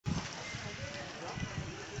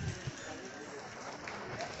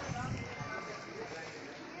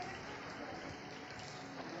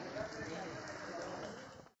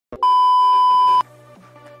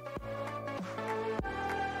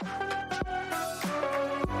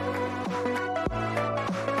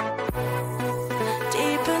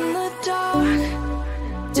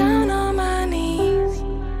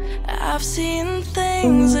I've seen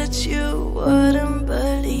things that you wouldn't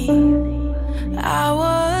believe. I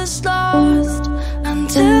was lost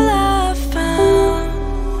until I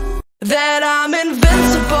found that I'm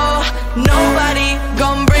invincible. Nobody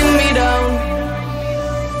gon' bring me down.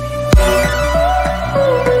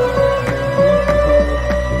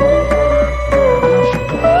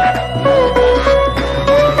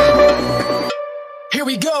 Here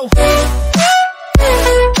we go.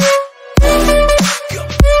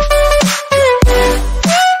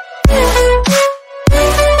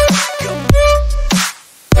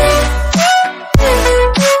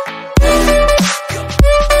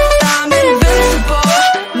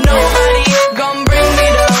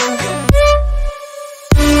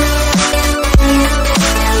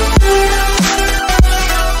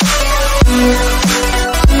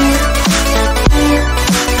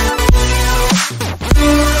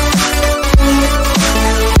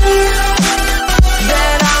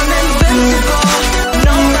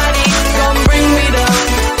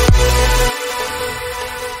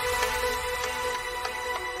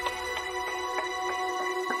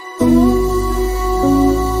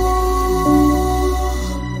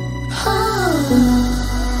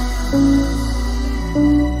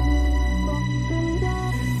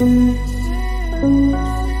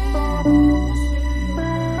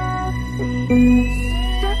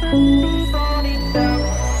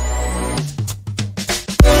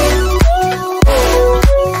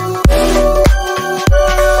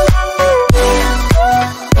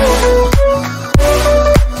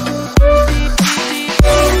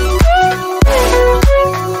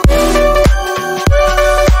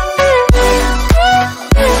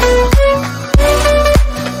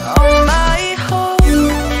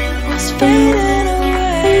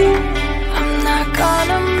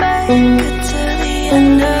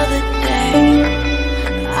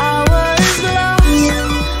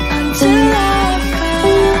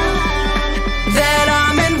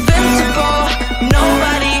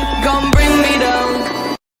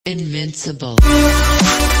 Invincible.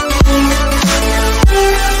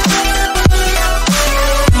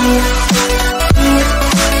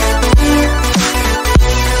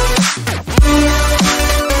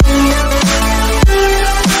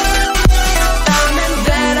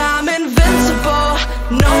 I'm invincible.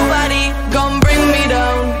 Nobody gon' bring me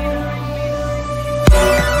down.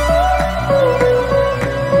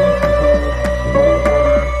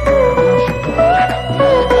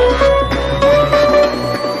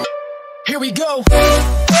 Here we go.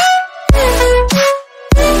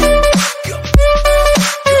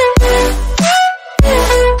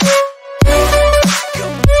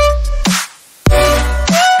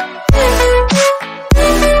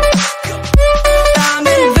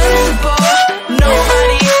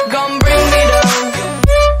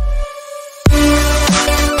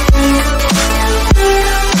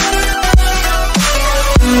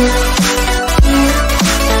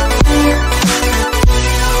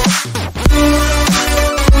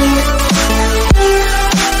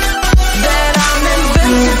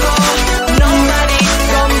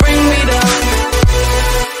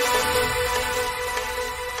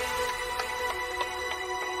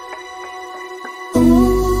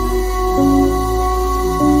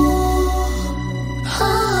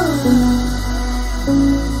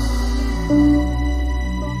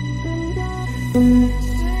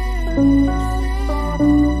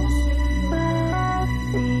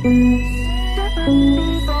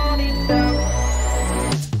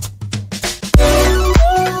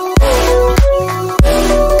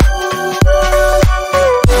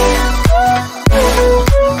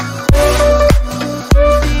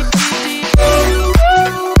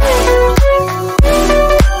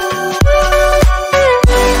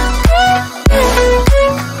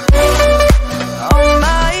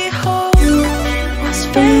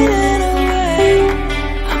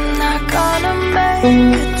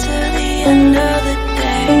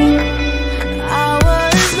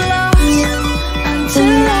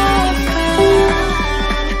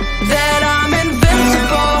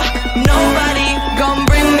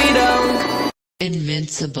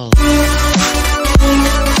 Invincible.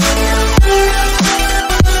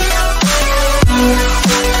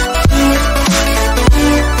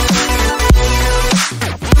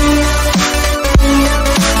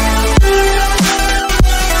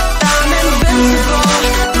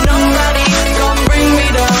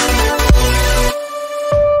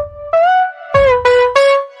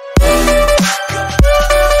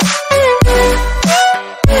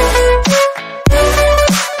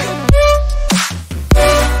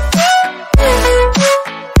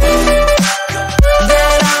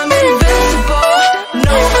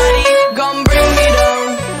 Nobody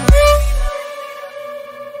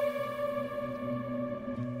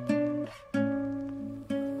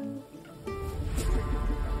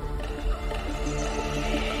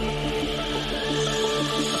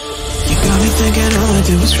thinking all I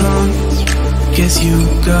did was wrong. Guess you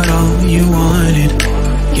got all you wanted.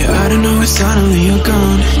 Yeah, I don't know why suddenly you're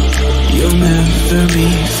gone. You'll never be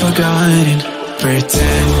forgotten.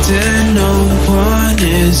 Pretending no one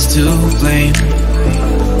is to blame.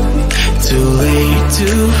 Too late to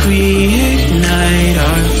reignite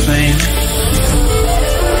our flame.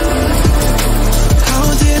 How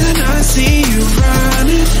did I not see you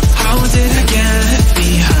running? How did I get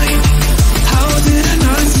behind? How did I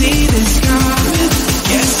not see this coming?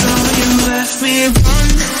 Guess all you left me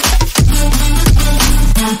run.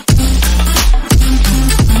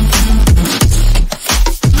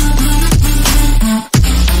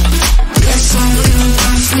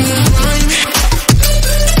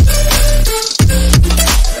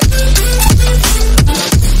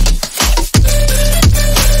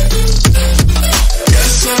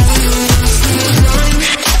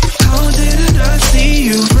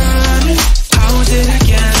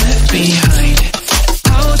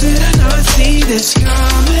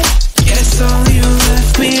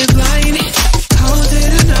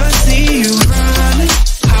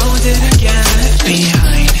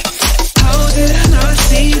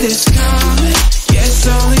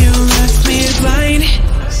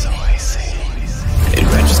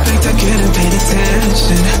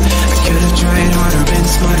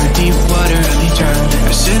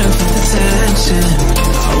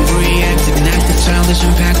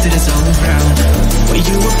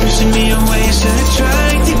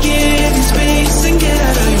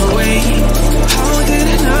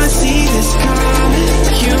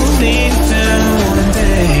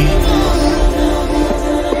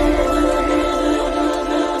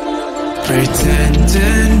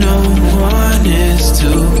 Pretending no one is to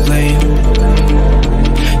blame.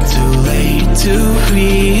 Too late to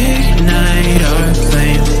reignite our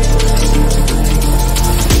flame.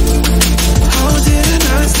 How did I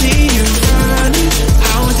not see you running?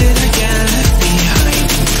 How did I get behind?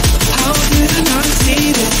 How did I not see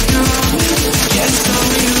this coming? Guess all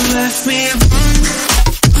you left me run.